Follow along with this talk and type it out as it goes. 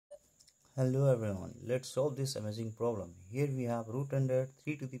Hello everyone, let's solve this amazing problem. Here we have root under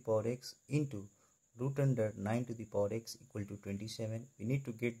 3 to the power x into root under 9 to the power x equal to 27. We need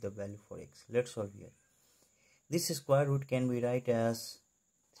to get the value for x. Let's solve here. This square root can be written as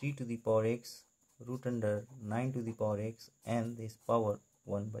 3 to the power x root under 9 to the power x and this power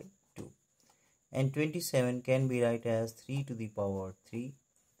 1 by 2. And 27 can be written as 3 to the power 3,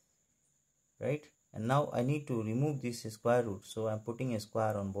 right? And now I need to remove this square root, so I'm putting a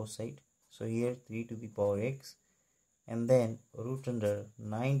square on both sides. So here 3 to the power x and then root under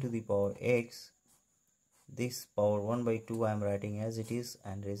 9 to the power x, this power 1 by 2 I am writing as it is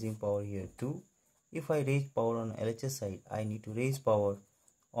and raising power here 2. If I raise power on LHS side, I need to raise power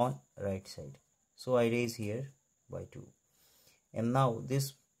on right side. So I raise here by 2. And now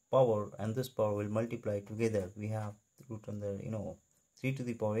this power and this power will multiply together. We have root under 3 to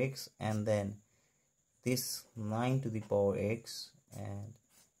the power x and then this 9 to the power x and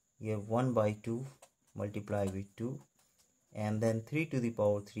here 1 by 2 multiply with 2 and then 3 to the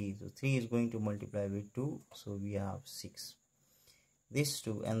power 3. So 3 is going to multiply with 2, so we have 6. This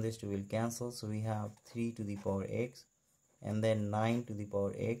 2 and this 2 will cancel, so we have 3 to the power x and then 9 to the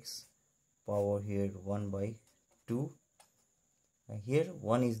power x power here 1 by 2. Here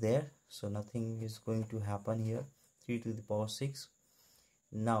 1 is there, so nothing is going to happen here. 3 to the power 6.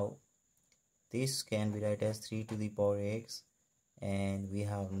 Now this can be written as 3 to the power x and we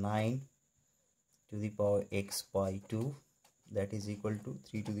have 9 to the power x by 2, that is equal to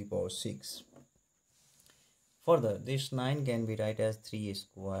 3 to the power 6. Further, this 9 can be written as 3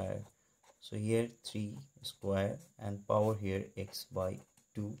 square. So here 3 square and power here x by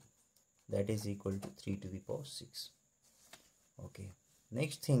 2, that is equal to 3 to the power 6. Okay,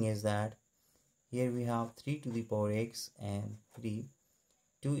 next thing is that here we have 3 to the power x and 3.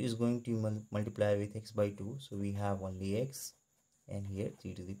 2 is going to multiply with x by 2, so we have only x and here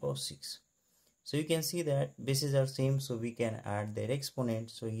 3 to the power 6. So you can see that bases are same, so we can add their exponent.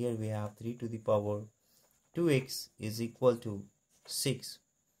 So here we have 3 to the power 2x is equal to 6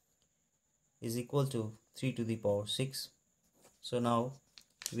 is equal to 3 to the power 6. So now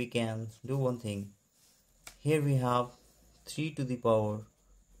we can do one thing. Here we have 3 to the power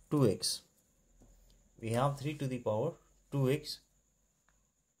 2x. We have 3 to the power 2x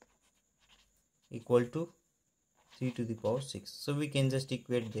equal to 3 to the power 6. So we can just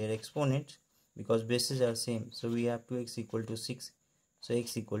equate their exponent because bases are same. So we have 2x equal to 6. So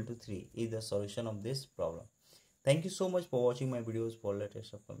x equal to 3 is the solution of this problem. Thank you so much for watching my videos. For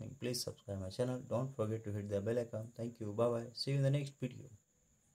latest upcoming, please subscribe my channel. Don't forget to hit the bell icon. Thank you. Bye bye. See you in the next video.